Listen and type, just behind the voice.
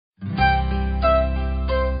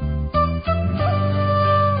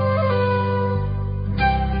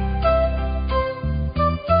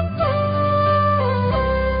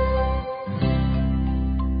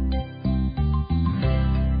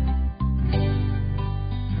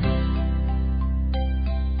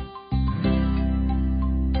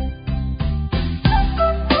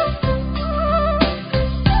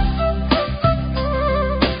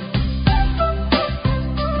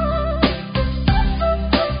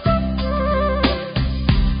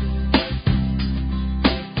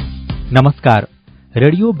नमस्कार।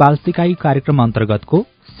 रेडियो बालसिकाई कार्यक्रम अन्तर्गतको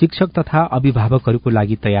शिक्षक तथा अभिभावकहरूको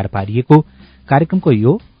लागि तयार पारिएको कार्यक्रमको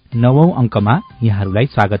यो 9औं अंकमा यहाँहरूलाई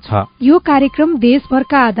स्वागत छ। यो कार्यक्रम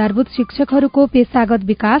देशभरका आधारभूत शिक्षकहरूको पेशागत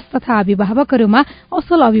विकास तथा अभिभावकहरूमा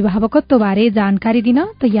असल अभिभावकत्वबारे जानकारी दिन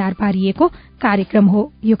तयार पारिएको कार्यक्रम हो।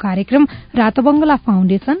 यो कार्यक्रम रातबंगला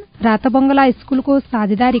फाउन्डेशन, रातबंगला स्कूलको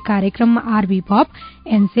साझेदारी कार्यक्रम आरबी पप,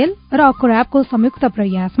 एनसेल र अकुराबको संयुक्त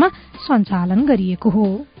प्रयासमा सञ्चालन गरिएको हो।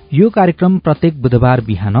 यो कार्यक्रम प्रत्येक बुधबार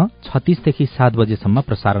बिहान 36 देखि 7 बजेसम्म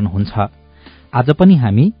प्रसारण हुन्छ। आज पनि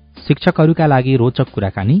हामी शिक्षकहरूका लागि रोचक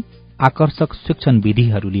कुराकानी, आकर्षक शिक्षण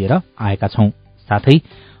विधिहरू लिएर आएका छौं। साथै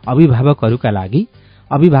अभिभावकहरूका लागि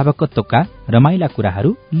अभिभावकत्वका रमाइला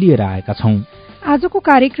कुराहरू लिएर आएका छौं। आजको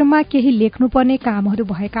कार्यक्रममा केही लेख्नुपर्ने कामहरू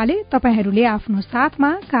भएकाले तपाईहरूले आफ्नो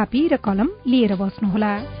साथमा कापी र कलम लिएर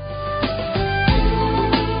बस्नुहोला।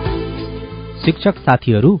 शिक्षक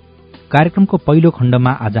साथीहरू, कार्यक्रमको पहिलो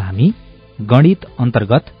खण्डमा आज हामी गणित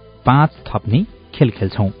अन्तर्गत 5 थप्ने खेल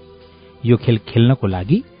खेल्छौं। यो खेल खेल्नको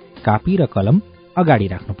लागि कापी र कलम अगाडि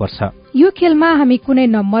राख्नुपर्छ। यो खेलमा हामी कुनै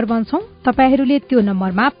नम्बर भन्छौं, तपाईहरूले त्यो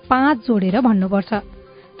नम्बरमा 5 जोडेर भन्नुपर्छ।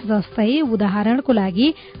 जस्तै उदाहरणको लागि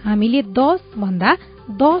हामीले 10 भन्दा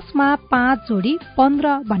 10 मा 5 जोडी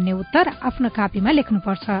 15 भन्ने उत्तर आफ्नो कापीमा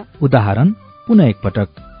लेख्नुपर्छ। उदाहरण पुनः एकपटक,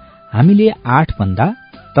 हामीले 8 भन्दा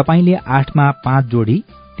तपाईले 8 मा 5 जोडी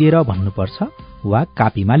 13 भन्नुपर्छ वा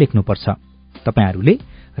कापीमा लेख्नुपर्छ। तपाईहरूले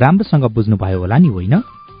राम्रोसँग बुझ्नुभयो होला नि, होइन?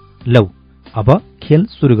 लौ अब खेल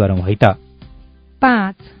सुरु गरौं है त।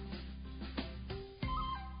 5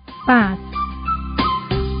 5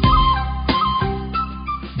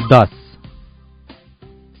 10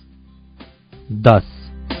 10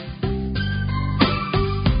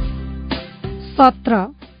 17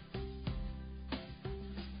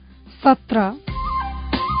 17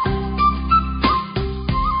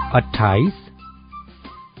 28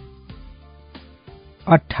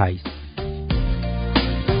 28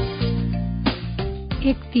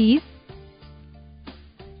 31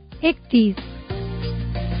 31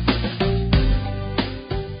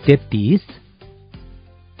 33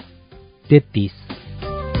 33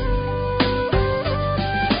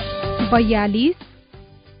 42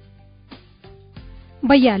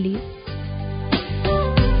 42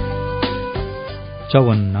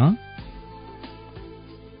 54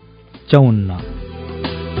 54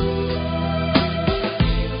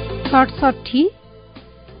 67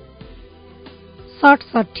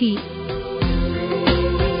 67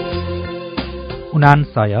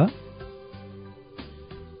 99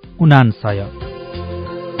 99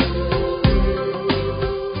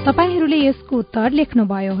 तपाईहरूले यसको उत्तर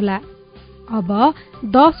लेख्नुभयो होला। अब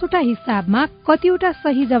 10 वटा हिसाबमा कतिवटा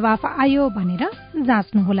सही जवाफ आयो भनेर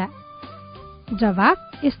जाँच्नुहोला। जवाफ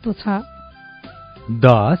यस्तो छ: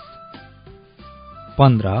 10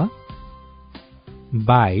 15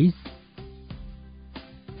 22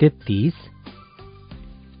 33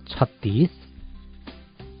 36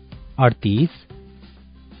 38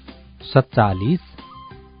 47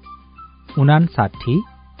 59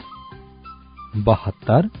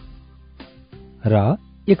 72 र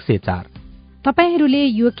 104। तपाईहरूले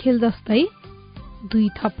यो खेल जस्तै 2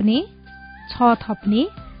 थप्ने, 6 थप्ने,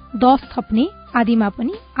 10 थप्ने आदिमा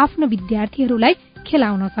पनि आफ्नो विद्यार्थीहरूलाई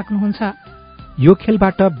खेलाउन सक्नुहुन्छ। यो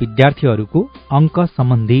खेलबाट विद्यार्थीहरूको अंक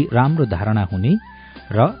सम्बन्धी राम्रो धारणा हुने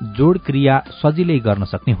र जोड क्रिया सजिलै गर्न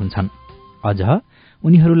सक्ने हुन्छन्। अझ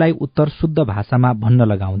उनीहरूलाई उत्तर शुद्ध भाषामा भन्न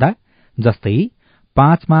लगाउँदा, जस्तै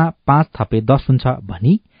 5 मा 5 थपे 10 हुन्छ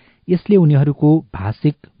भनी, यसले उनीहरूको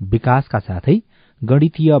भाषिक विकासका साथै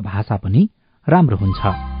गणितीय भाषा पनि राम्रो हुन्छ।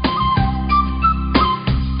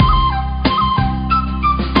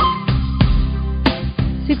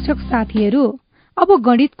 शिक्षक साथीहरू, अब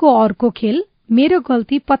गणितको अर्को खेल मेरो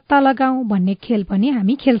गल्ती पत्ता लगाऊ भन्ने खेल पनि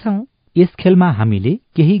हामी खेल्छौं। यस खेलमा हामीले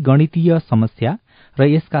केही गणितीय समस्या र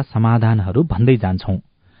यसका समाधानहरू भन्दै जान्छौं।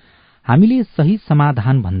 हामीले सही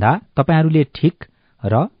समाधान भन्दा तपाईहरूले ठिक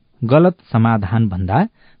र गलत समाधान भन्दा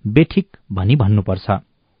बेठिक भनी भन्नुपर्छ।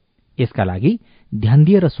 यसका लागि ध्यान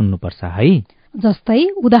दिएर सुन्नुपर्छ है। जस्तै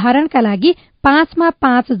उदाहरणका लागि 5 मा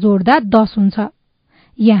 5 जोड्दा 10 हुन्छ।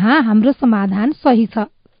 यहाँ हाम्रो समाधान सही छ,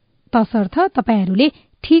 तसर्थ तपाईहरूले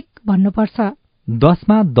ठिक भन्नुपर्छ। 10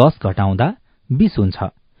 मा 10 घटाउँदा 20 हुन्छ।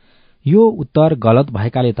 यो उत्तर गलत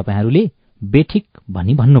भएकाले तपाईहरूले बेठिक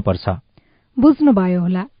भनी भन्नुपर्छ। बुझ्नुभयो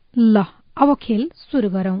होला। ल अब खेल सुरु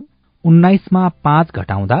गरौं। 19 मा 5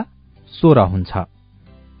 घटाउँदा 16 हुन्छ।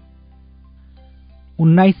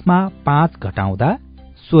 19 मा 5 घटाउँदा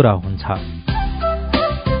 16 हुन्छ।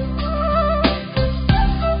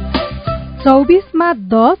 24 मा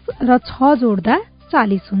 10 र 6 जोड्दा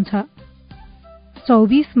 40 हुन्छ।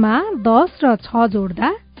 24 मा 10 र 6 जोड्दा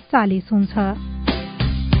 40 हुन्छ।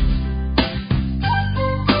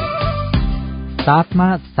 7 मा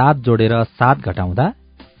 7 जोडेर 7 घटाउँदा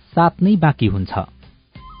 7 नै बाँकी हुन्छ।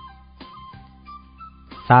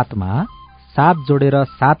 7 मा 7 जोडेर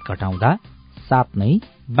 7 घटाउँदा 7 नै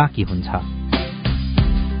बाँकी हुन्छ।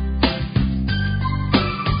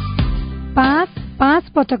 5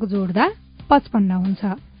 पटक जोड्दा 55 हुन्छ।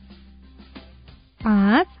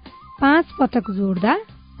 5 पटक जोड्दा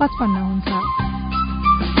 55 हुन्छ।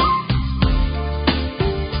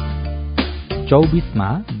 24 मा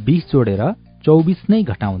 20 जोडेर 24 नै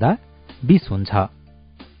घटाउँदा 20 हुन्छ।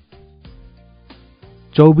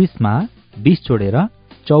 24 मा 20 जोडेर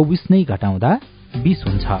 24 नै घटाउँदा 20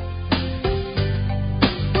 हुन्छ।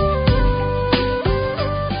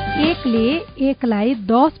 1 ले 1 लाई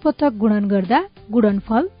 10 पटक गुणन गर्दा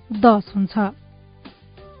गुणनफल 10 हुन्छ।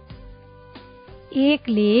 1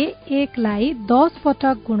 ले 1 लाई 10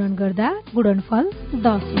 पटक गुणन गर्दा गुणनफल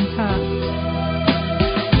 10 हुन्छ।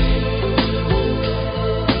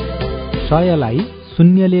 100 लाई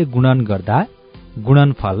 0 ले गुणन गर्दा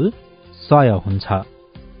गुणनफल 100 हुन्छ।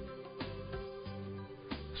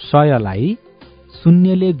 100 लाई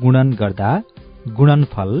 0 ले गुणन गर्दा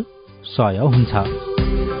गुणनफल 100 हुन्छ।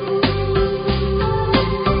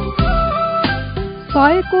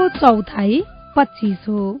 100 को चौथाई 25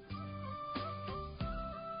 हो।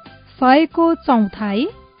 100 को चौथाई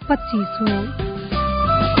 25 हो।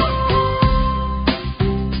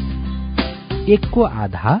 1 को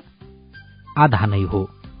आधा आधा नै हो।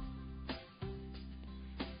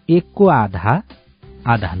 1 को आधा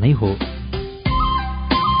आधा नै हो।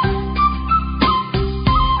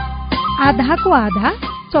 आधा को आधा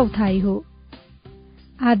चौथाई हो।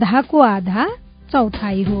 आधा को आधा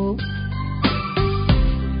चौथाई हो।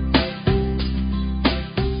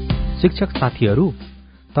 शिक्षक साथीहरू,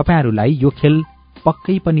 तपाईहरूलाई यो खेल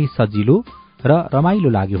पक्कै पनि सजिलो र रमाइलो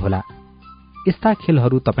लाग्यो होला। यस्ता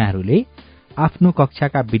खेलहरू तपाईहरूले आफ्नो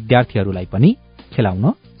कक्षाका विद्यार्थीहरूलाई पनि खेलाउन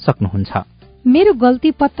सक्नुहुन्छ। मेरो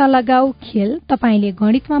गल्ती पत्ता लगाऊ खेल तपाईले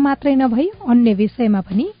गणितमा मात्रै नभई अन्य विषयमा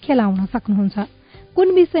पनि खेलाउन सक्नुहुन्छ। कुन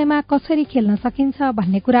विषयमा कसरी खेल्न सकिन्छ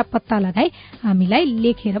भन्ने कुरा पत्ता लगाई हामीलाई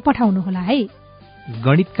लेखेर पठाउनुहोला है।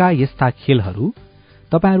 गणितका यस्ता खेलहरू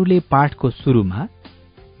तपाईहरूले पाठको सुरुमा,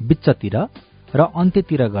 बिचतिर र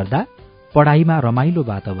अन्त्यतिर गर्दा पढाइमा रमाइलो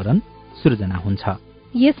वातावरण सृजना हुन्छ।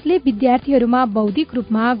 यसले विद्यार्थीहरूमा बौद्धिक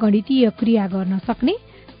रूपमा गणितीय क्रिया गर्न सक्ने,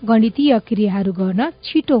 गणितीय क्रियाहरू गर्न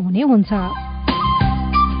छिटो हुने हुन्छ।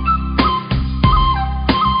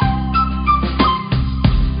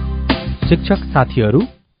 शिक्षक साथीहरू,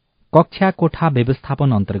 कक्षा कोठा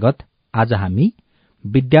व्यवस्थापन अन्तर्गत आज हामी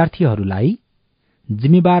विद्यार्थीहरूलाई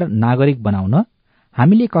जिम्मेवार नागरिक बनाउन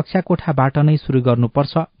हामीले कक्षा कोठाबाट नै सुरु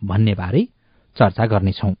गर्नुपर्छ भन्ने बारे चर्चा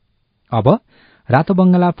गर्नेछौं। अब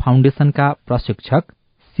रातोबंगला फाउन्डेशनका प्रशिक्षक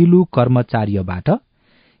सिलु कर्मचार्यबाट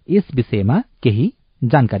यस विषयमा केही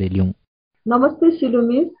जानकारी लिउँ। नमस्ते सिलु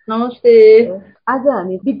मिस। नमस्ते। आज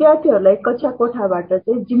हामी विद्यार्थीहरूलाई कक्षा कोठाबाट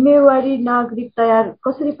चाहिँ जिम्मेवारी नागरिक तयार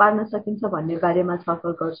कसरी पार्न सकिन्छ भन्ने बारेमा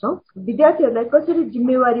छलफल गर्छौं। विद्यार्थीहरूलाई कसरी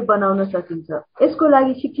जिम्मेवारी बनाउन सकिन्छ, यसको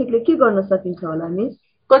लागि शिक्षकले के गर्न सकिन्छ होला मिस?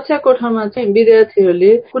 कक्षा कोठामा चाहिँ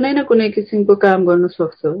विद्यार्थीहरूले कुनै न कुनै किसिमको काम गर्न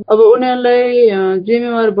सक्छ। अब उनीहरूलाई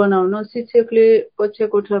जिम्मेवार बनाउन शिक्षकले कक्षा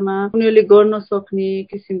कोठामा उनीहरूले गर्न सक्ने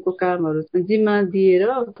किसिमको कामहरू जिम्मा दिएर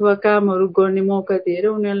अथवा कामहरू गर्ने मौका दिएर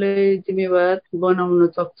उनीहरूलाई जिम्मेवार बनाउन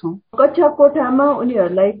सक्छौं। कक्षा कोठामा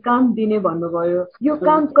उनीहरूलाई काम दिने भन्नुभयो, यो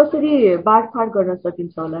काम कसरी बाँडफाँड गर्न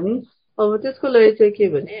सकिन्छ होला मिस? अब त्यसको लागि चाहिँ के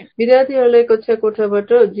भने विद्यार्थीहरूलाई कक्षा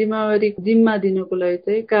कोठाबाट जिम्मा दिनको लागि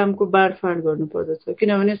चाहिँ कामको बाँडफाँड गर्नु पर्दछ।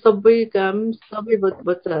 किनभने सबै काम सबै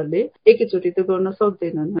बच्चाहरूले एकैचोटि त गर्न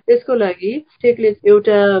सक्दैनन्। त्यसको लागि शिक्षकले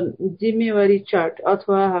एउटा जिम्मेवारी चार्ट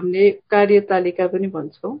अथवा हामीले कार्यतालिका पनि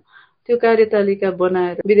भन्छौं, त्यो कार्यतालिका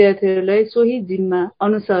बनाएर विद्यार्थीहरूलाई सोही जिम्मा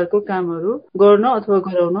अनुसारको कामहरू गर्न अथवा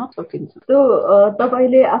गराउन सकिन्छ।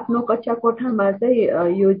 तपाईले आफ्नो कक्षा कोठामा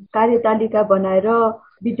चाहिँ यो कार्यतालिका बनाएर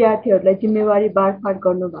विद्यार्थीहरूलाई जिम्मेवारी बाँडफाँड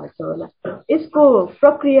गर्नु भएको छ होला। यसको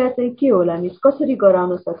प्रक्रिया चाहिँ के होला मिस? कसरी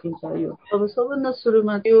गराउन सकिन्छ यो? अब सबभन्दा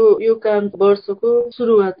सुरुमा यो काम वर्षको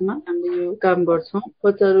सुरुवातमा हामीले यो काम गर्छौं।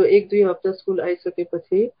 बच्चाहरू 1-2 हप्ता स्कुल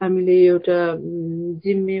आइसकेपछि हामीले एउटा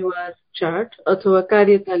जिम्मेवार चार्ट अथवा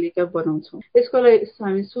कार्यतालिका बनाउँछौं। यसको लागि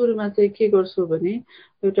हामी सुरुमा चाहिँ के गर्छौं भने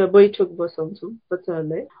एउटा बैठक बसाउँछौं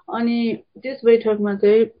बच्चाहरूलाई। अनि त्यस बैठकमा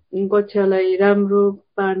चाहिँ कक्षालाई राम्रो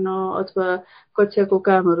पार्न अथवा कक्षाको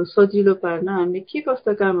कामहरू सजिलो पार्न हामी के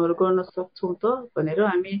कस्ता कामहरू गर्न सक्छौं त भनेर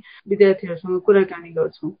हामी विद्यार्थीहरूसँग कुराकानी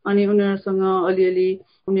गर्छौं। अनि उनीहरूसँग अलिअलि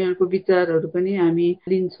उनीहरूको विचारहरू पनि हामी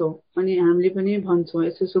लिन्छौँ अनि हामीले पनि भन्छौँ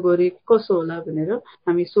यसो गरे कसो होला भनेर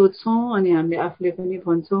हामी सोध्छौँ अनि हामीले आफूले पनि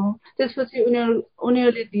भन्छौँ। त्यसपछि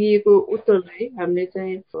उनीहरूले दिएको उत्तरलाई हामीले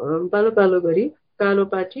चाहिँ पालो पालो गरी कालो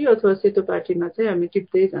पाटी अथवा सेतो पाटीमा चाहिँ हामी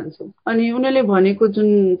टिप्दै जान्छौँ। अनि उनीहरूले भनेको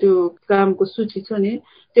जुन त्यो कामको सूची छ नि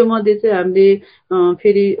त्यो मध्ये चाहिँ हामीले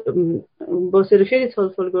फेरि बसेर फेरि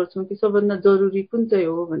छलफल गर्छौँ कि सबभन्दा जरुरी कुन चाहिँ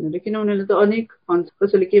हो भनेर। किन उनीहरूले त अनेक भन्छ,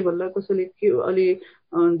 कसैले के भन्ला, कसैले के अलि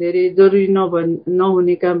धेरै जरुरी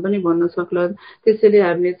नहुने काम पनि भन्न सक्लान्। त्यसैले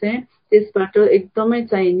हामीले चाहिँ त्यसबाट एकदमै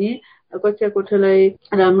चाहिने कक्षा कोठालाई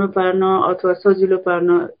राम्रो पार्न अथवा सजिलो पार्न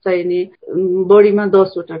चाहिने बढीमा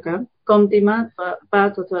 10 वटा काम, कम्तीमा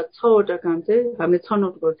 5 अथवा 6 वटा काम चाहिँ हामीले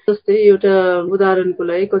छनौट गर्छौँ। जस्तै एउटा उदाहरणको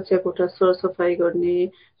लागि कक्षा कोठा सरसफाई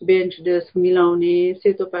गर्ने, बेन्च डेस्क मिलाउने,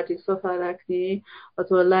 सेतो पाटी सफा राख्ने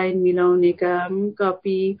अथवा लाइन मिलाउने काम,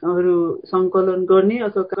 कपीहरू सङ्कलन गर्ने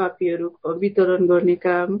अथवा कपीहरू वितरण गर्ने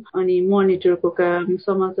काम, अनि मोनिटरको काम,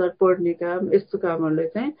 समाचार पढ्ने काम, यस्तो कामहरूलाई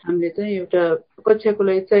चाहिँ हामीले चाहिँ एउटा कक्षाको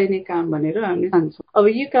लागि चाहिने काम भनेर हामीले ठान्छौँ। अब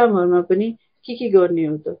यी कामहरूमा पनि के गर्ने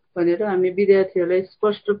हो त भनेर हामी विद्यार्थीहरूलाई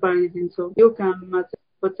स्पष्ट पारिदिन्छौँ। यो काममा चाहिँ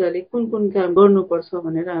बच्चाले कुन कुन काम गर्नुपर्छ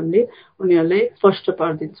भनेर हामीले उनीहरूलाई स्पष्ट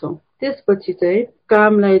पारिदिन्छौँ। त्यसपछि चाहिँ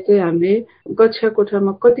कामलाई चाहिँ हामीले कक्षा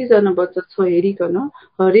कोठामा कतिजना बच्चा छ हेरिकन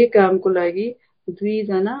हरेक कामको लागि 2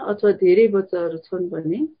 जना अथवा धेरै बच्चाहरू छन्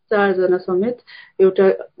भने 4 जना समेत एउटा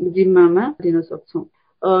जिम्मामा दिन सक्छौँ।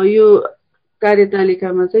 यो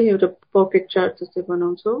कार्यतालिकामा चाहिँ एउटा पकेट चार्ट जस्तै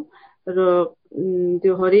बनाउँछौँ र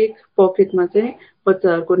त्यो हरेक पकेटमा चाहिँ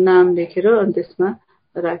बच्चाहरूको नाम लेखेर अनि त्यसमा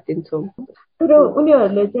राखिदिन्छौँ। तर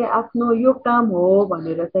उनीहरूले चाहिँ आफ्नो यो काम हो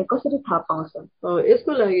भनेर चाहिँ कसरी थाहा पाउँछन्?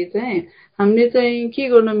 यसको लागि चाहिँ हामीले चाहिँ के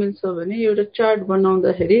गर्न मिल्छ भने एउटा चार्ट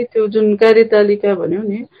बनाउँदाखेरि त्यो जुन कार्यतालिका भन्यो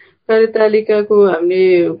नि कार्यतालिकाको हामीले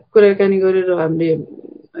कुराकानी गरेर हामीले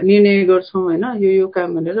निर्णय गर्छौँ होइन यो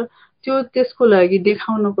काम भनेर। त्यो त्यसको लागि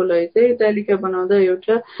देखाउनको लागि चाहिँ तालिका बनाउँदा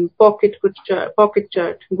एउटा पकेट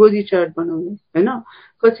चार्ट गोजी चार्ट बनाउने होइन।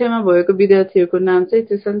 कक्षामा भएको विद्यार्थीहरूको नाम चाहिँ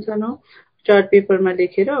त्यो सानो चार्ट पेपरमा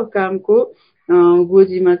लेखेर कामको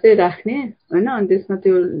गोजीमा चाहिँ राख्ने होइन। अनि त्यसमा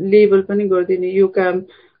त्यो लेबल पनि गरिदिने, यो काम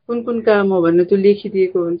कुन काम हो भनेर त्यो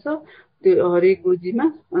लेखिदिएको हुन्छ त्यो हरेक गोजीमा।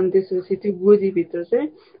 अनि त्यसपछि त्यो गोजीभित्र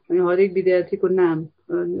चाहिँ हरेक विद्यार्थीको नाम,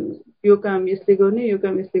 यो काम यसले गर्ने, यो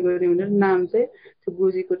काम यसले गर्ने भनेर नाम चाहिँ त्यो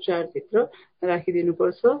गोजीको चार्टभित्र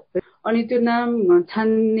राखिदिनुपर्छ। अनि त्यो नाम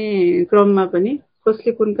छान्ने क्रममा पनि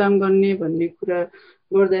कसले कुन काम गर्ने भन्ने कुरा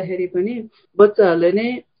गर्दाखेरि पनि बच्चाहरूलाई नै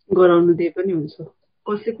गराउनु दिए पनि हुन्छ।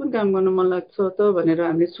 कसले कुन काम गर्न मन लाग्छ त भनेर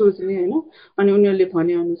हामीले सोच्ने होइन। अनि उनीहरूले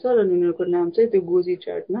भने अनुसार अनि उनीहरूको नाम चाहिँ त्यो गोजी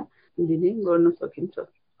चार्टमा दिने गर्न सकिन्छ।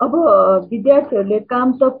 अब विद्यार्थीहरूले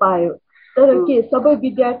काम त पायो, तर के सबै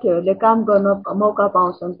विद्यार्थीहरूले काम गर्न मौका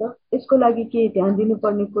पाउँछन् त? यसको लागि के ध्यान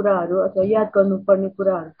दिनुपर्ने कुराहरू अथवा याद गर्नुपर्ने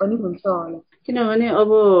कुराहरू पनि हुन्छ होला? किनभने अब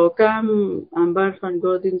काम बाँडफाँड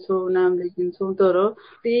गरिदिन्छौँ, नाम लेखिदिन्छौँ, तर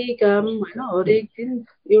त्यही काम होइन हरेक दिन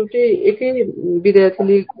एकै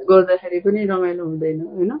विद्यार्थीले गर्दाखेरि पनि रमाइलो हुँदैन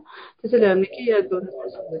होइन। त्यसैले हामीले के याद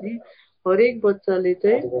गर्नुपर्छ भने हरेक बच्चाले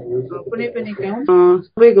चाहिँ कुनै पनि काम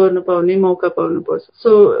सबै गर्न पाउने मौका पाउनुपर्छ।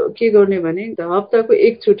 सो के गर्ने भने हप्ताको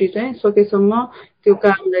एकचोटि चाहिँ सकेसम्म त्यो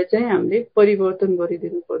कामलाई चाहिँ हामीले परिवर्तन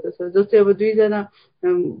गरिदिनु पर्दछ। जस्तै अब 2 जना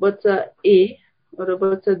बच्चा ए र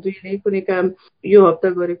बच्चा 2ले कुनै काम यो हप्ता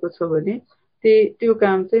गरेको छ भने त्यो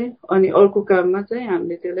काम चाहिँ अनि अर्को काममा चाहिँ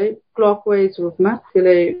हामीले त्यसलाई क्लकवाइज रूपमा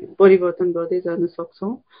त्यसलाई परिवर्तन गर्दै जान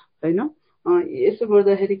सक्छौँ होइन। यसो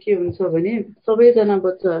गर्दाखेरि के हुन्छ भने सबैजना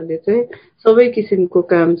बच्चाहरूले चाहिँ सबै किसिमको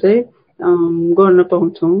काम चाहिँ गर्न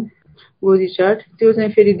पाउँछौँ। गोजी चार्ट त्यो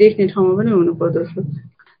चाहिँ फेरि देख्ने ठाउँमा पनि हुनुपर्दछ।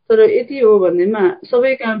 तर यति हो भन्दैमा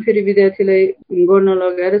सबै काम फेरि विद्यार्थीलाई गर्न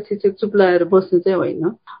लगाएर शिक्षक चुप लाएर बस्नु चाहिँ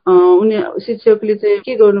होइन। शिक्षकले चाहिँ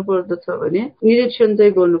के गर्नुपर्दछ भने निरीक्षण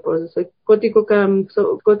चाहिँ गर्नुपर्दछ। कतिको काम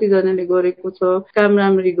कतिजनाले गरेको छ, काम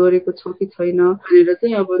राम्ररी गरेको छ कि छैन भनेर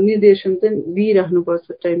चाहिँ अब निर्देशन चाहिँ दिइराख्नुपर्छ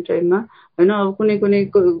टाइममा होइन। अब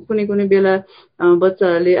कुनै बेला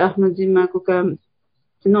बच्चाहरूले आफ्नो जिम्माको काम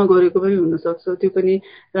नगरेको पनि हुनसक्छ, त्यो पनि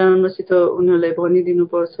राम्रोसित उनीहरूलाई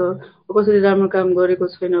भनिदिनुपर्छ। कसैले राम्रो काम गरेको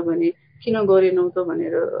छैन भने किन गरेनौ त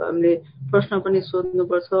भनेर हामीले प्रश्न पनि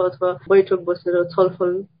सोध्नुपर्छ अथवा बैठक बसेर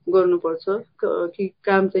छलफल गर्नुपर्छ कि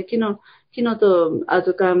काम चाहिँ किन त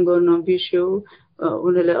आज काम गर्न बिर्स्यौ,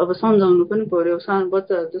 उनीहरूलाई अब सम्झाउनु पनि पर्यो।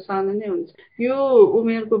 बच्चाहरू त सानो नै हुन्छ। यो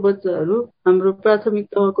उमेरको बच्चाहरू हाम्रो प्राथमिक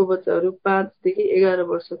तहको बच्चाहरू 5 देखि 11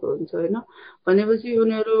 वर्षको हुन्छ होइन। भनेपछि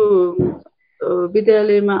उनीहरू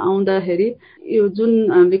विद्यालयमा आउँदाखेरि यो जुन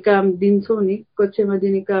हामीले काम दिन्छौँ नि कक्षामा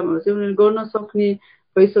दिने कामहरू चाहिँ उनीहरू गर्न सक्ने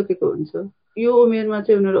भइसकेको हुन्छ। यो उमेरमा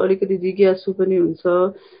चाहिँ उनीहरू अलिकति जिज्ञासु पनि हुन्छ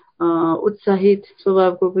उत्साहित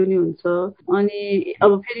स्वभावको पनि हुन्छ। अनि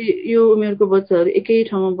अब फेरि यो उमेरको बच्चाहरू एकै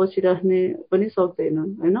ठाउँमा बसिराख्ने पनि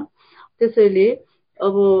सक्दैनन् होइन। त्यसैले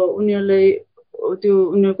अब उनीहरूलाई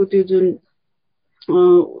उनीहरूको त्यो जुन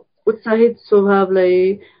उत्साहित स्वभावलाई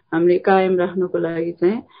हामीले कायम राख्नको लागि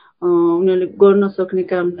चाहिँ उनीहरूले गर्न सक्ने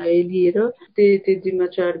कामलाई लिएर त्यो जिम्मा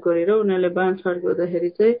चार्ट गरेर उनीहरूलाई बाँडफाँड गर्दाखेरि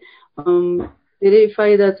चाहिँ धेरै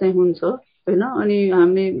फाइदा चाहिँ हुन्छ होइन। अनि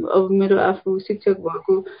हामी अब मेरो आफू शिक्षक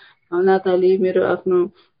भएको नाताले मेरो आफ्नो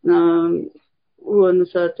ऊ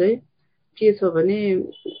अनुसार चाहिँ के छ भने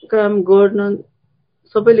काम गर्न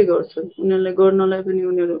सबैले गर्छन्, उनीहरूलाई गर्नलाई पनि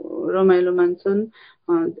उनीहरू रमाइलो मान्छन्,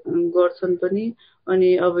 गर्छन् पनि। अनि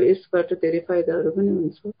अब यसबाट धेरै फाइदाहरू पनि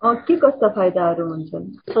हुन्छ। के कस्ता फाइदाहरू हुन्छन्?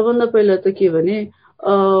 सबभन्दा पहिला त के भने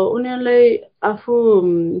उनीहरूलाई आफू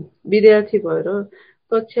विद्यार्थी भएर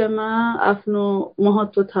कक्षामा आफ्नो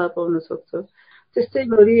महत्त्व थाहा पाउन सक्छ। त्यस्तै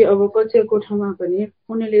गरी अब कक्षा कोठामा पनि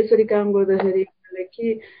उनीहरूले यसरी काम गर्दाखेरि उनीहरूलाई के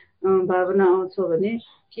भावना आउँछ भने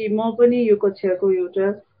कि म पनि यो कक्षाको एउटा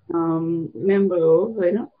मेम्बर हो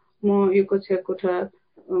होइन, म यो कक्षा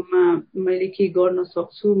कोठामा मैले के गर्न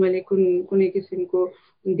सक्छु, मैले कुनै किसिमको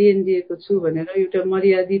देन दिएको छु भनेर एउटा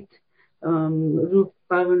मर्यादित रूप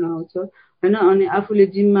भावना आउँछ होइन। अनि आफूले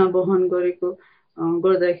जिम्मा वहन गरेको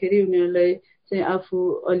गर्दाखेरि उनीहरूलाई चाहिँ आफू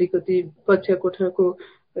अलिकति कक्षा कोठाको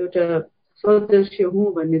एउटा सदस्य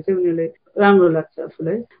हुँ भन्ने चाहिँ उनीहरूलाई राम्रो लाग्छ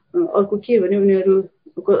आफूलाई। अर्को के भने उनीहरू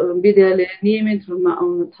विद्यालय नियमित रूपमा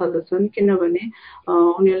आउन थाल्दछन्, किनभने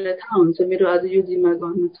उनीहरूलाई थाहा हुन्छ मेरो आज यो जिम्मा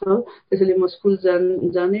गर्नु छ, त्यसैले म स्कुल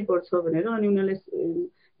जानै पर्छ भनेर। अनि उनीहरूले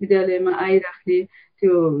विद्यालयमा आइराख्ने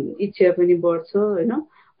त्यो इच्छा पनि बढ्छ होइन।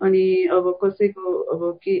 अनि अब कसैको अब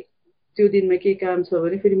के त्यो दिनमा केही काम छ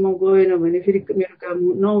भने फेरि म गएन भने फेरि मेरो काम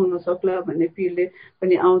नहुन सक्ला भन्ने पिरले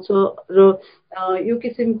पनि आउँछ। र यो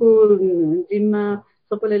किसिमको जिम्मा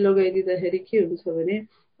सबैलाई लगाइदिँदाखेरि के हुन्छ भने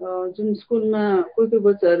जुन स्कुलमा कोही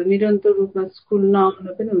बच्चाहरू निरन्तर रूपमा स्कुल नआउन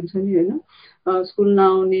पनि हुन्छ नि होइन, स्कुल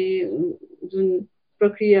नआउने जुन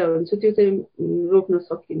प्रक्रिया हुन्छ त्यो चाहिँ रोक्न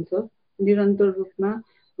सकिन्छ। निरन्तर रूपमा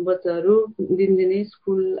बच्चाहरू दिनदिनै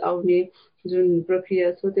स्कुल आउने जुन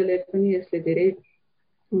प्रक्रिया छ त्यसलाई पनि यसले धेरै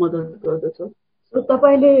मद्दत गर्दछ।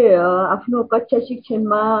 तपाईँले आफ्नो कक्षा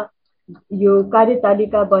शिक्षणमा यो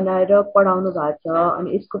कार्यतालिका बनाएर पढाउनु भएको छ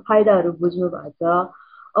अनि यसको फाइदाहरू बुझ्नु भएको छ।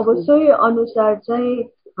 अब सोही अनुसार चाहिँ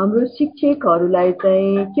हाम्रो शिक्षकहरूलाई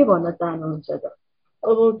चाहिँ के भन्न चाहनुहुन्छ त?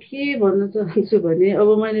 अब के भन्न चाहन्छु भने अब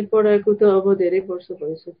मैले पढाएको त अब धेरै वर्ष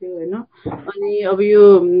भइसक्यो होइन। अनि अब यो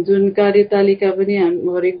जुन कार्यतालिका पनि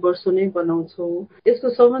हामी हरेक वर्ष नै बनाउँछौँ। यसको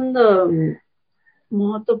सबभन्दा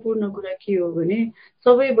महत्त्वपूर्ण कुरा के हो भने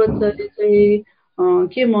सबै बच्चाले चाहिँ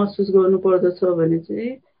के महसुस गर्नु पर्दछ भने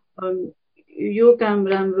चाहिँ यो काम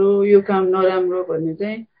राम्रो यो काम नराम्रो भन्ने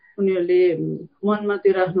चाहिँ उनीहरूले मनमा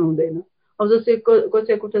त्यो राख्नु हुँदैन। अब जस्तै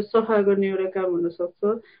कक्षा कोठा सफा गर्ने एउटा काम हुनसक्छ,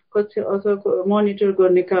 कक्षा अथवा मोनिटर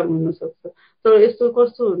गर्ने काम हुनसक्छ। तर यस्तो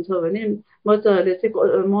कस्तो हुन्छ भने बच्चाहरूले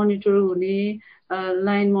चाहिँ मोनिटर हुने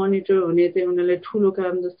लाइन मोनिटर हुने चाहिँ उनीहरूलाई ठुलो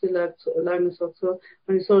काम जस्तै लाग्न सक्छ।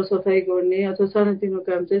 अनि सरसफाइ गर्ने अथवा सानोतिनो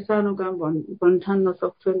काम चाहिँ सानो काम भन्ठान्न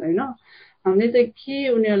सक्छन् होइन। हामीले चाहिँ के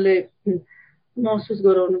उनीहरूलाई महसुस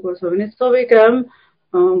गराउनुपर्छ भने सबै काम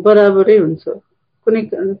बराबरै हुन्छ, कुनै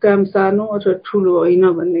काम सानो अथवा ठुलो होइन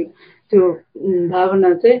भन्ने त्यो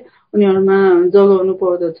भावना चाहिँ उनीहरूमा जगाउनु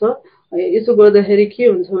पर्दछ। यसो गर्दाखेरि के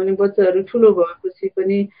हुन्छ भने बच्चाहरू ठुलो भएपछि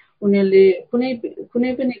पनि उनीहरूले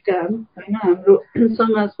कुनै पनि काम होइन हाम्रो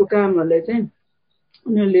समाजको कामहरूलाई चाहिँ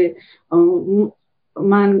उनीहरूले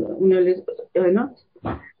होइन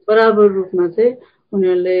बराबर रूपमा चाहिँ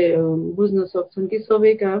उनीहरूले बुझ्न सक्छन् कि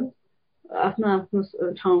सबै काम आफ्नो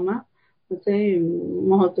आफ्नो ठाउँमा चाहिँ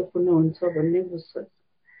महत्त्वपूर्ण हुन्छ भन्ने बुझ्छ।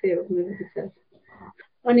 त्यही हो मेरो विचार।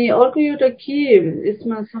 अनि अर्को एउटा के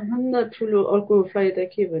यसमा सबभन्दा ठुलो अर्को फाइदा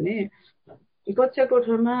के भने कक्षा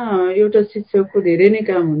कोठामा एउटा शिक्षकको धेरै नै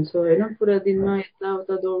काम हुन्छ होइन। पुरा दिनमा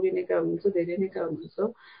यताउता दौडिने काम हुन्छ, धेरै नै काम हुन्छ।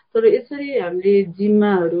 तर यसरी हामीले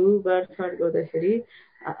जिम्माहरू बाँडफाँड गर्दाखेरि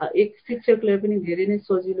एक शिक्षकलाई पनि धेरै नै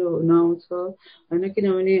सजिलो हुन आउँछ होइन।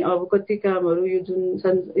 किनभने अब कति कामहरू यो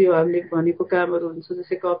जुन यो हामीले भनेको कामहरू हुन्छ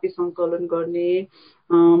जस्तै कपी सङ्कलन गर्ने,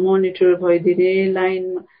 मोनिटर भइदिने,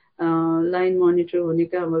 लाइन मोनिटर हुने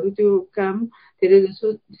कामहरू, त्यो काम धेरै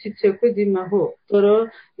जसो शिक्षककै जिम्मा हो। तर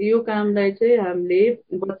यो कामलाई चाहिँ हामीले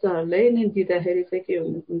बच्चाहरूलाई नै दिँदाखेरि चाहिँ के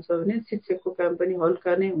हुन्छ भने शिक्षकको काम पनि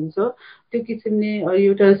हल्का नै हुन्छ। त्यो किसिमले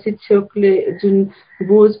एउटा शिक्षकले जुन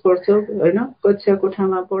बोझ पर्छ होइन कक्षा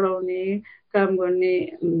कोठामा पढाउने काम गर्ने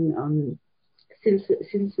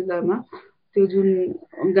सिलसिलामा त्यो जुन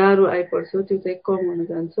गाह्रो आइपर्छ त्यो चाहिँ कम हुन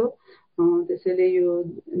जान्छ। त्यसैले यो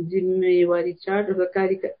जिम्मेवारी चार्ट र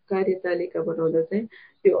कार्यतालिका बनाउँदा चाहिँ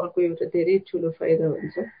यो अर्को एउटा धेरै ठूलो फाइदा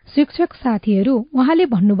हुन्छ। शिक्षक साथीहरू, उहाँले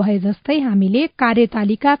भन्नुभए जस्तै हामीले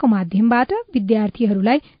कार्यतालिकाको माध्यमबाट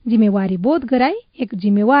विद्यार्थीहरूलाई जिम्मेवारी बोध गराई एक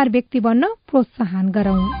जिम्मेवार व्यक्ति बन्न प्रोत्साहन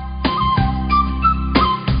गरौं।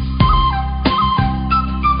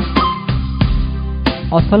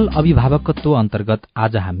 असल अभिभावकत्व अन्तर्गत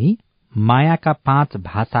आज हामी मायाका 5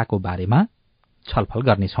 भाषाको बारेमा छलफल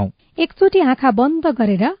गर्नेछौं। एकचोटि आँखा बन्द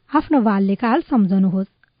गरेर आफ्नो बाल्यकाल सम्झनुहोस्।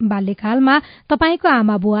 बाल्यकालमा तपाईको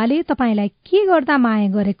आमा बुवाले तपाईलाई के गर्दा माया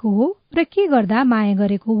गरेको हो र के गर्दा माया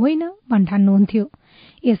गरेको होइन भन्ठान्नुहुन्थ्यो।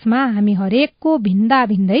 यसमा हामी हरेकको भिन्दा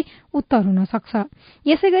भिन्दै उत्तर हुन सक्छ।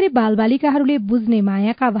 यसैगरी बालबालिकाहरूले बुझ्ने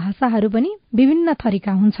मायाका भाषाहरू पनि विभिन्न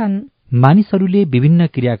थरीका हुन्छन्। मानिसहरूले विभिन्न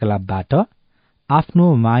क्रियाकलापबाट आफ्नो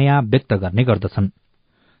माया व्यक्त गर्ने गर्दछन्।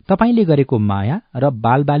 तपाईले गरेको माया र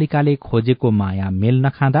बालबालिकाले खोजेको माया मेल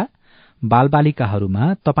नखाँदा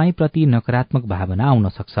बालबालिकाहरूमा तपाईप्रति नकारात्मक भावना आउन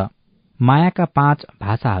सक्छ। मायाका 5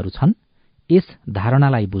 भाषाहरू छन्। यस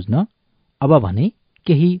धारणालाई बुझ्न अब भने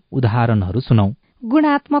केही उदाहरणहरू सुनौ।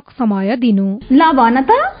 गुणात्मक समय दिनु। ल भन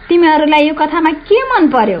त, तिमीहरूलाई यो कथामा के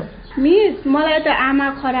मन पर्यो? मिस, मलाई त आमा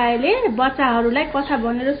खराएले बच्चाहरूलाई कथा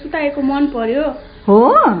भनेर सुताएको मन पर्यो। हो?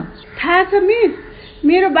 थाहा छ मिस,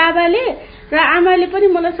 मेरो बाबाले र आमाले पनि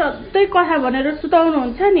मलाई सधैँ कथा भनेर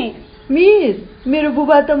सुताउनुहुन्छ नि। मिस, मेरो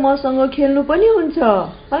बुबा त मसँग खेल्नु पनि हुन्छ।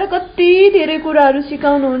 मलाई कति धेरै कुराहरू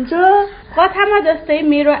सिकाउनुहुन्छ। कथामा जस्तै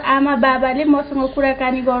मेरो आमा बाबाले मसँग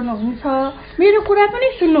कुराकानी गर्नुहुन्छ, मेरो कुरा पनि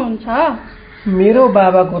सुन्नुहुन्छ। मेरो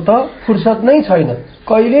बाबाको त फुर्सद नै छैन,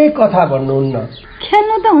 कहिल्यै कथा भन्नुहुन्न।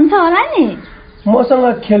 खेल्नु त हुन्छ होला नि? मसँग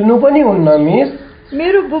खेल्नु पनि हुन्न मिस।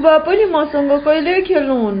 मेरो बुबा पनि मसँग कहिल्यै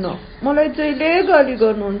खेल्नुहुन्न, मलाई जहिले गाली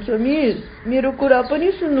गर्नुहुन्छ। मिस, मेरो कुरा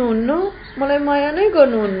पनि सुन्नुहुन्न, मलाई माया नै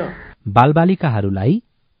गर्नुहुन्न। बालबालिकाहरूलाई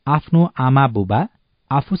आफ्नो आमा बुबा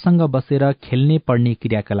आफूसँग बसेर खेल्ने पढ्ने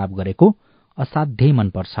क्रियाकलाप गरेको असाध्यै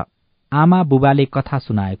मनपर्छ। आमा बुबाले कथा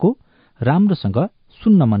सुनाएको राम्रोसँग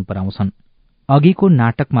सुन्न मन पराउँछन्। अघिको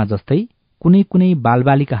नाटकमा जस्तै कुनै कुनै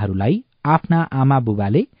बालबालिकाहरूलाई आफ्ना आमा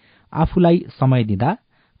बुबाले आफूलाई समय दिँदा,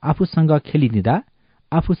 आफूसँग खेलिदिँदा,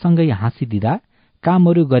 आफूसँगै हाँसिदिँदा,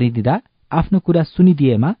 कामहरू गरिदिँदा, आफ्नो कुरा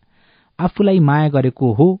सुनिदिएमा आफूलाई माया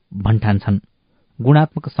गरेको हो भन्ठान्छन्।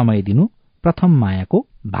 गुणात्मक समय दिनु प्रथम मायाको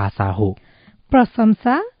भाषा हो।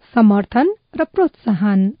 प्रशंसा, समर्थन र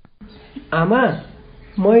प्रोत्साहन। आमा,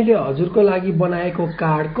 मैले हजुरको लागि बनाएको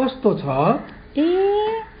कार्ड कस्तो छ? ए,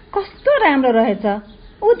 कस्तो राम्रो रहेछ।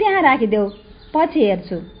 ऊ त्यहाँ राखिदेऊ, पछि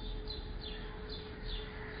हेर्छु।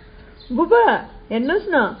 बुबा, हेर्नुहोस्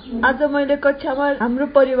न, आज मैले कक्षामा हाम्रो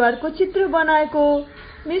परिवारको चित्र बनाएको।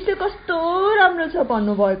 मिसले कस्तो राम्रो छ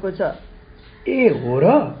भन्नुभएको छ। ए हो र?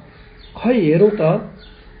 खै हेरौँ त।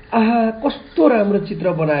 आहा, कस्तो राम्रो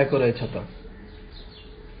चित्र बनाएको रहेछ त।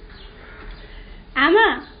 आमा,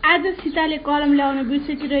 आज सीताले कलम ल्याउन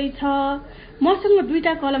बिर्सेकी रहेछ। मसँग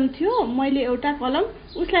 2टा कलम थियो, मैले एउटा कलम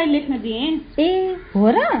उसलाई लेख्न दिएँ। ए हो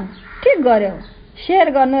र? ठिक गर्यौ।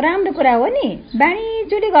 शेयर गर्नु राम्रो कुरा हो नि,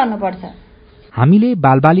 बाँडीचुँडी गर्नुपर्छ। हामीले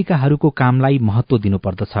बालबालिकाहरूको कामलाई महत्त्व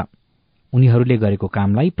दिनुपर्दछ। उनीहरूले गरेको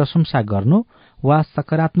कामलाई प्रशंसा गर्नु वा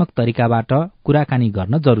सकारात्मक तरिकाबाट कुराकानी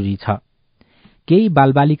गर्न जरुरी छ। केही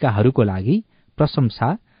बालबालिकाहरूको लागि प्रशंसा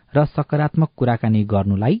र सकारात्मक कुराकानी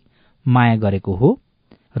गर्नुलाई माया गरेको हो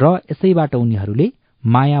र यसैबाट उनीहरूले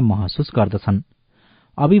माया महसुस गर्दछन्।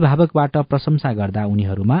 अभिभावकबाट प्रशंसा गर्दा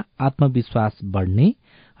उनीहरूमा आत्मविश्वास बढ्ने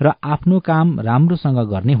र आफ्नो काम राम्रोसँग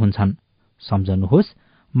गर्ने हुन्छन्। सम्झनुहोस्,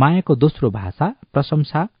 मायाको दोस्रो भाषा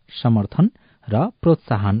प्रशंसा, समर्थन र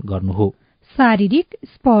प्रोत्साहन गर्नु हो। शारीरिक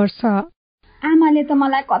स्पर्श। आमाले त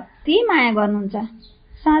मलाई कति माया गर्नुहुन्छ।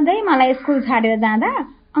 सधैँ मलाई स्कुल छाडेर जाँदा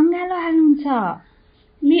अङ्गालो हाल्नुहुन्छ।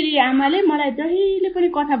 मेरी आमाले मलाई जहिले पनि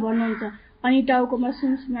कथा भन्नुहुन्छ अनि टाउकोमा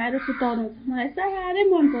सुमसुमाएर सुताउनुहुन्छ। मलाई साह्रै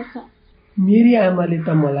मनपर्छ। मेरी आमाले त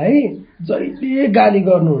मलाई जहिले गाली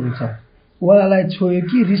गर्नुहुन्छ। उहाँलाई छोयो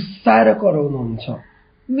कि रिसाएर कराउनुहुन्छ।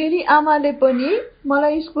 मेरी आमाले पनि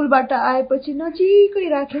मलाई स्कुलबाट आएपछि नजिकै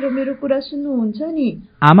राखेर मेरो कुरा सुन्नुहुन्छ नि।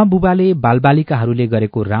 आमा बुबाले बालबालिकाहरूले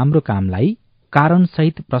गरेको राम्रो कामलाई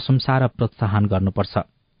कारणसहित प्रशंसा र प्रोत्साहन गर्नुपर्छ,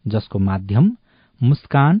 जसको माध्यम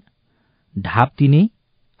मुस्कान, ढाप दिने,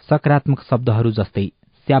 सकारात्मक शब्दहरू जस्तै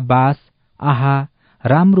स्याबास, आहा,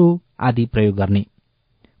 राम्रो आदि प्रयोग गर्ने।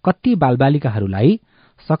 कति बालबालिकाहरूलाई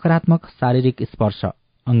सकारात्मक शारीरिक स्पर्श,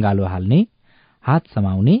 अंगालो हाल्ने, हात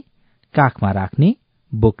समाउने, काखमा राख्ने,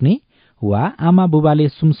 बोक्ने वा आमा बुबाले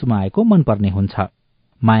सुमसुमाएको मनपर्ने हुन्छ।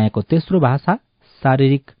 मायाको तेस्रो भाषा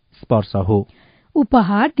शारीरिक स्पर्श हो।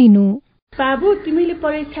 उपहार दिनु। बाबु, तिमीले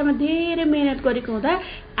परीक्षामा धेरै मेहनत गरेको हुँदा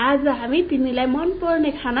आज हामी तिमीलाई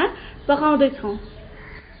मनपर्ने खाना पकाउँदैछौ।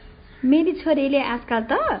 मेरी छोरीले आजकल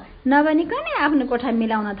त नबनिकनै आफ्नो कोठा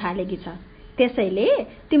मिलाउन थालेकी छ। त्यसैले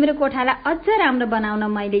तिम्रो कोठालाई अझ राम्रो बनाउन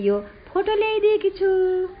मैले यो फोटो ल्याइदिएकी छु।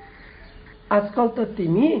 आजकल त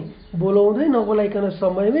तिमी बोलाउँदै नबोलाइकन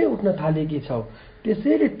समयमै उठ्न थालेकी छौ,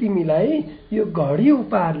 त्यसैले तिमीलाई यो घडी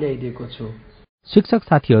उपहार ल्याइदिएको छु। शिक्षक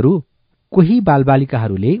साथीहरू, कोही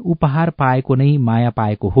बालबालिकाहरूले उपहार पाएको नै माया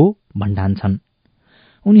पाएको हो भन्ठान्छन्।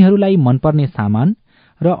 उनीहरूलाई मनपर्ने सामान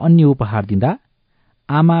र अन्य उपहार दिँदा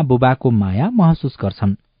आमा बुबाको माया महसुस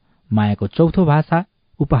गर्छन्। मायाको चौथो भाषा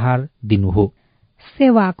उपहार दिनु हो।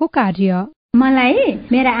 सेवाको कार्य। मलाई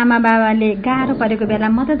मेरा आमा बाबाले गाह्रो परेको बेला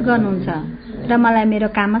मद्दत गर्नुहुन्छ र मलाई मेरो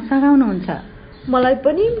काममा सघाउनुहुन्छ। मलाई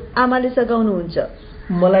पनि आमाले सघाउनुहुन्छ।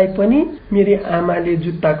 मलाई पनि मेरी आमाले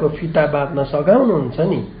जुत्ताको फिता बाँध्न सघाउनुहुन्छ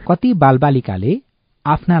नि। कति बालबालिकाले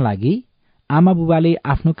आफ्ना लागि आमा बुबाले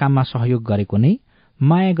आफ्नो काममा सहयोग गरेको नै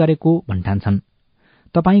माया गरेको भन्ठान्छन्।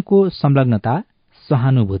 तपाईको संलग्नता,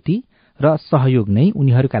 सहानुभूति र सहयोग नै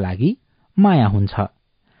उनीहरूका लागि माया हुन्छ।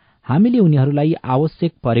 हामीले उनीहरूलाई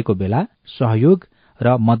आवश्यक परेको बेला सहयोग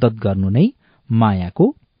र मद्दत गर्नु नै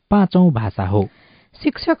मायाको 5औं भाषा हो।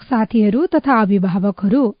 शिक्षक साथीहरू तथा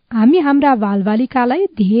अभिभावकहरू, हामी हाम्रा बालबालिकालाई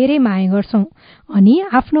धेरै माया गर्छौं अनि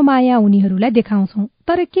आफ्नो माया उनीहरूलाई देखाउँछौं।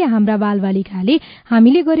 तर के हाम्रा बालबालिकाले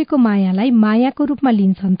हामीले गरेको मायालाई मायाको रूपमा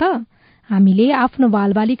लिन्छन् त? हामीले आफ्नो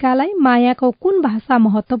बालबालिकालाई मायाको कुन भाषा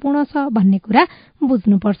महत्वपूर्ण छ भन्ने कुरा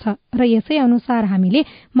बुझ्नुपर्छ र यसै अनुसार हामीले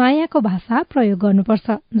मायाको भाषा प्रयोग गर्नुपर्छ,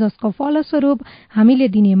 जसको फलस्वरूप हामीले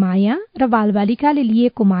दिने माया र बालबालिकाले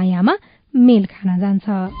लिएको मायामा मेल खान जान्छ।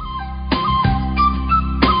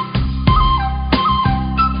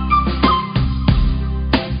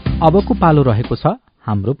 अबको पालो रहेको छ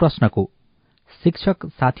हाम्रो प्रश्नको। शिक्षक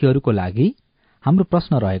साथीहरूको लागि हाम्रो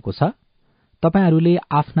प्रश्न रहेको छ, तपाईहरूले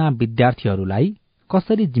आफ्ना विद्यार्थीहरूलाई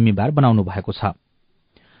कसरी जिम्मेवार बनाउनु भएको छ?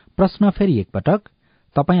 प्रश्न फेरि एकपटक,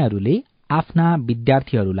 तपाईहरूले आफ्ना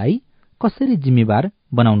विद्यार्थीहरूलाई कसरी जिम्मेवार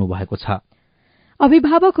बनाउनु भएको छ?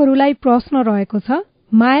 अभिभावकहरूलाई प्रश्न रहेको छ,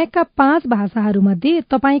 मायाका 5 भाषाहरूमध्ये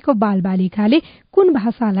तपाईको बालबालिकाले कुन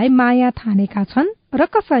भाषालाई माया ठानेका छन् र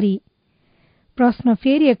कसरी? प्रश्न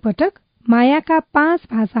फेरि एकपटक, मायाका 5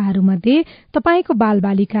 भाषाहरूमध्ये तपाईको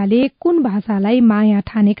बालबालिकाले कुन भाषालाई माया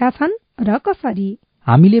ठानेका छन् र कसरी?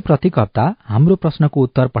 हामीले प्रत्येक हप्ता हाम्रो प्रश्नको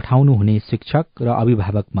उत्तर पठाउनु हुने शिक्षक र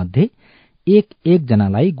अभिभावक मध्ये एक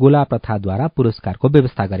जनालाई गोला प्रथाद्वारा पुरस्कारको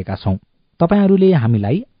व्यवस्था गरेका छौं। तपाईहरूले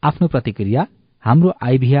हामीलाई आफ्नो प्रतिक्रिया हाम्रो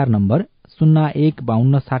आइभीआर नम्बर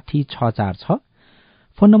 01526066,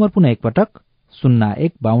 फोन नम्बर पुनः एकपटक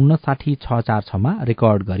 01526066 मा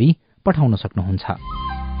रेकर्ड गरी पठाउन सक्नुहुन्छ।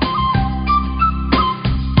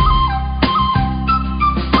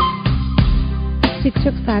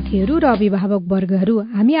 शिक्षक साथीहरू र अभिभावक वर्गहरू,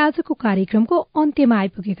 हामी आजको कार्यक्रमको अन्त्यमा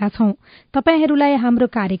आइपुगेका छौं। तपाईहरूलाई हाम्रो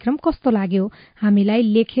कार्यक्रम कस्तो लाग्यो हामीलाई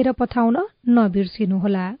लेखेर पठाउन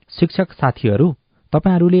नबिर्सिनुहोला। शिक्षक साथीहरू,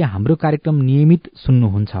 तपाईहरूले हाम्रो कार्यक्रम नियमित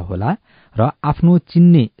सुन्नुहुन्छ होला र आफ्नो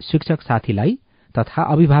चिन्ने शिक्षक साथीलाई तथा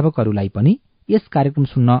अभिभावकहरूलाई पनि यस कार्यक्रम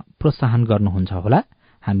सुन्न प्रोत्साहन गर्नुहुन्छ होला,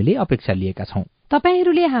 हामीले अपेक्षा लिएका छौं।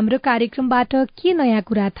 तपाईहरूले हाम्रो कार्यक्रमबाट के नयाँ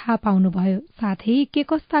कुरा थाहा पाउनुभयो, साथै के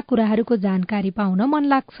कस्ता कुराहरूको जानकारी पाउन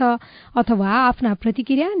मन लाग्छ अथवा आफ्ना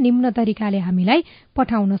प्रतिक्रिया निम्न तरिकाले हामीलाई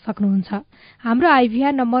पठाउन सक्नुहुन्छ। हाम्रो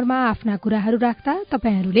आइभीआर नम्बरमा आफ्ना कुराहरू राख्दा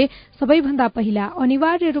तपाईहरूले सबैभन्दा पहिला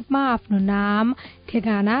अनिवार्य रूपमा आफ्नो नाम,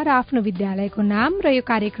 ठेगाना र आफ्नो विद्यालयको नाम र यो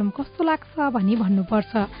कार्यक्रम कस्तो लाग्छ भनी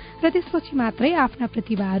भन्नुपर्छ र त्यसपछि मात्रै आफ्ना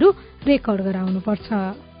प्रतिभाहरू रेकर्ड गराउनुपर्छ।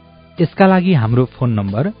 यसका लागि हाम्रो फोन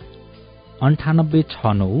नम्बर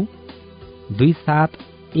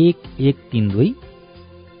 9869271132,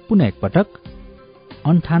 पुनः एकपटक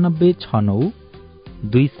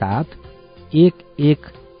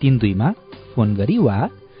 9869271132 मा फोन गरी वा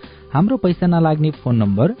हाम्रो पैसा नलाग्ने फोन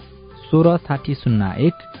नम्बर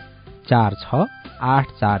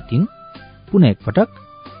 16601468843, पुनः एकपटक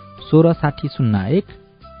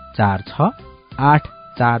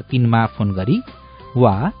 16601468843 मा फोन गरी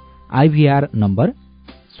वा आइभीआर नम्बर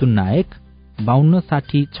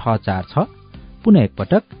 01526066, पुनः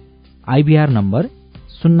एकपटक आइभीआर नम्बर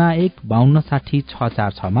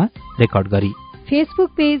 01526066 मा रेकर्ड गरी। फेसबुक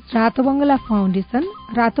पेज रातो बंगला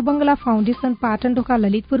फाउन्डेशन पाटनढोका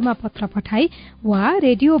ललितपुरमा पत्र पठाई वा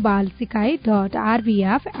रेडियो बाल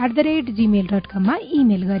सिकाई.rvf@gmail.com मा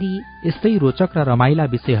इमेल गरी। यस्तै रोचक र रमाइला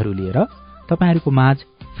विषयहरू लिएर तपाईहरूको माझ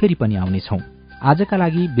फेरि पनि आउनेछौं। आजका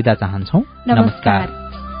लागि बिदा चाहन्छौं। नमस्कार।